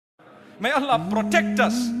May Allah protect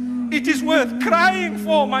us. It is worth crying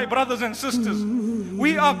for, my brothers and sisters.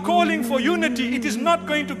 We are calling for unity. It is not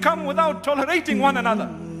going to come without tolerating one another.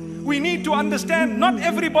 We need to understand not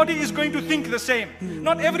everybody is going to think the same.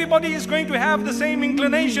 Not everybody is going to have the same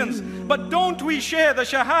inclinations. But don't we share the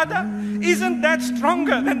shahada? Isn't that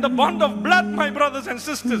stronger than the bond of blood, my brothers and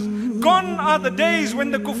sisters? Gone are the days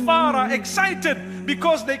when the kuffar are excited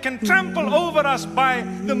because they can trample over us by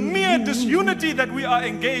the mere disunity that we are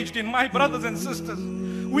engaged in, my brothers and sisters.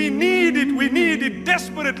 We need it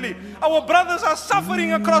desperately. Our brothers are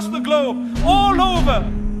suffering across the globe, all over.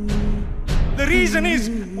 The reason is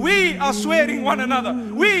we are swearing one another.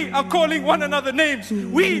 We are calling one another names.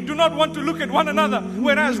 We do not want to look at one another.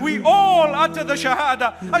 Whereas we all utter the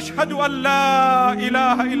shahada. Ashhadu an la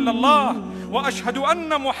ilaha illallah wa ashhadu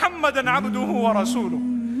anna Muhammadan abduhu wa rasuluh.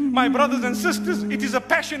 My brothers and sisters, it is a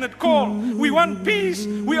passionate call. We want peace.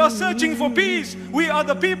 We are searching for peace. We are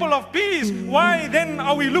the people of peace. Why then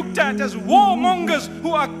are we looked at as warmongers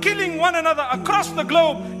who are killing one another across the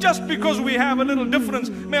globe just because we have a little difference?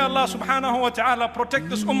 May Allah subhanahu wa ta'ala protect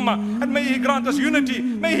this ummah, and may He grant us unity.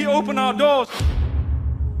 May He open our doors.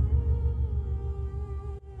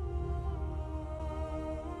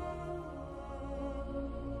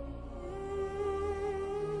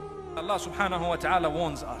 Allah subhanahu wa ta'ala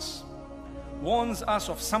warns us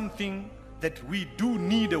of something that we do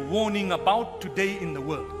need a warning about today in the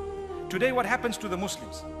world. Today what happens to the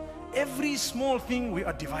Muslims? Every small thing we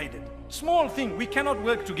are divided. Small thing, we cannot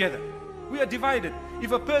work together. We are divided.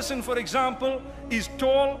 If a person, for example, is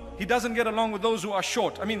tall, he doesn't get along with those who are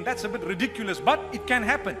short. I mean, that's a bit ridiculous, but it can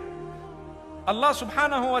happen. Allah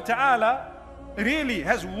subhanahu wa ta'ala really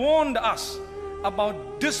has warned us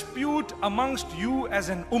about dispute amongst you as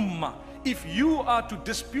an ummah. If you are to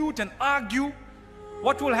dispute and argue,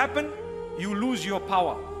 what will happen? You lose your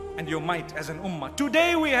power and your might as an ummah.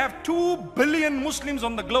 Today we have 2 billion Muslims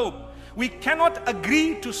on the globe. We cannot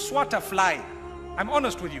agree to swat a fly. I'm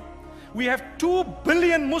honest with you. We have 2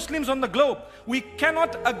 billion Muslims on the globe. We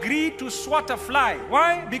cannot agree to swat a fly.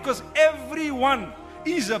 Why? Because everyone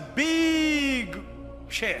is a big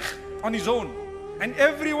sheikh on his own. And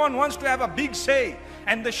everyone wants to have a big say.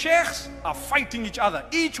 And the sheikhs are fighting each other.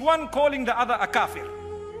 Each one calling the other a kafir.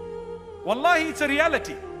 Wallahi, it's a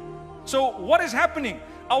reality. So what is happening?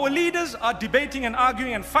 Our leaders are debating and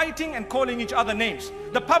arguing and fighting and calling each other names.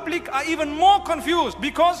 The public are even more confused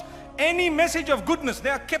because any message of goodness, they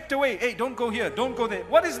are kept away. Hey, don't go here, don't go there.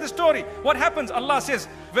 What is the story? What happens? Allah says,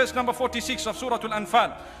 verse number 46 of Surah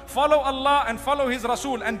Al-Anfal, follow Allah and follow His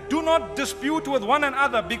Rasul, and do not dispute with one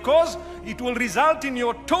another, because it will result in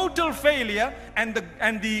your total failure and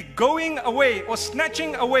the going away or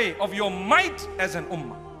snatching away of your might as an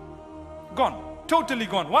ummah. Gone, totally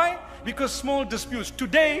gone. Why? Because small disputes.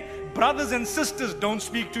 Today, brothers and sisters don't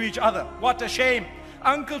speak to each other. What a shame.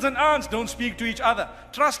 Uncles and aunts don't speak to each other.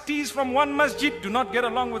 Trustees from one masjid do not get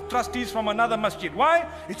along with trustees from another masjid. Why?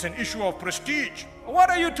 It's an issue of prestige. What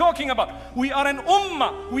are you talking about? We are an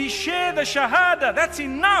ummah. We share the shahada. That's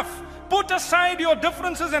enough. Put aside your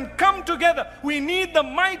differences and come together. We need the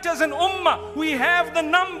might as an ummah. We have the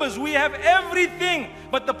numbers. We have everything.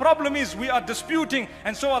 But the problem is we are disputing.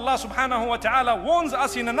 And so Allah subhanahu wa ta'ala warns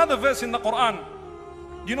us in another verse in the Quran.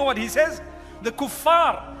 Do you know what He says? The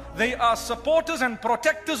kuffar, they are supporters and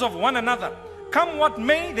protectors of one another. Come what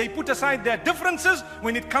may, they put aside their differences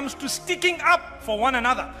when it comes to sticking up for one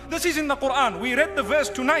another. This is in the Quran. We read the verse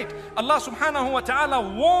tonight. Allah subhanahu wa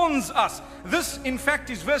ta'ala warns us. This in fact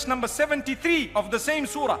is verse number 73 of the same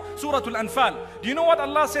surah, Surah Al-Anfal. Do you know what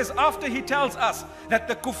Allah says after He tells us that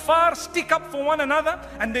the kuffar stick up for one another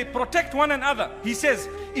and they protect one another? He says,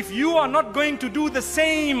 if you are not going to do the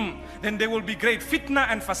same, then there will be great fitna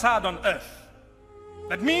and fasad on earth.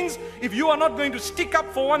 That means if you are not going to stick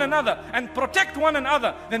up for one another and protect one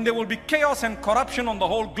another, then there will be chaos and corruption on the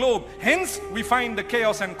whole globe. Hence, we find the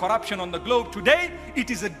chaos and corruption on the globe today.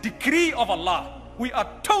 It is a decree of Allah. We are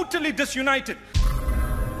totally disunited.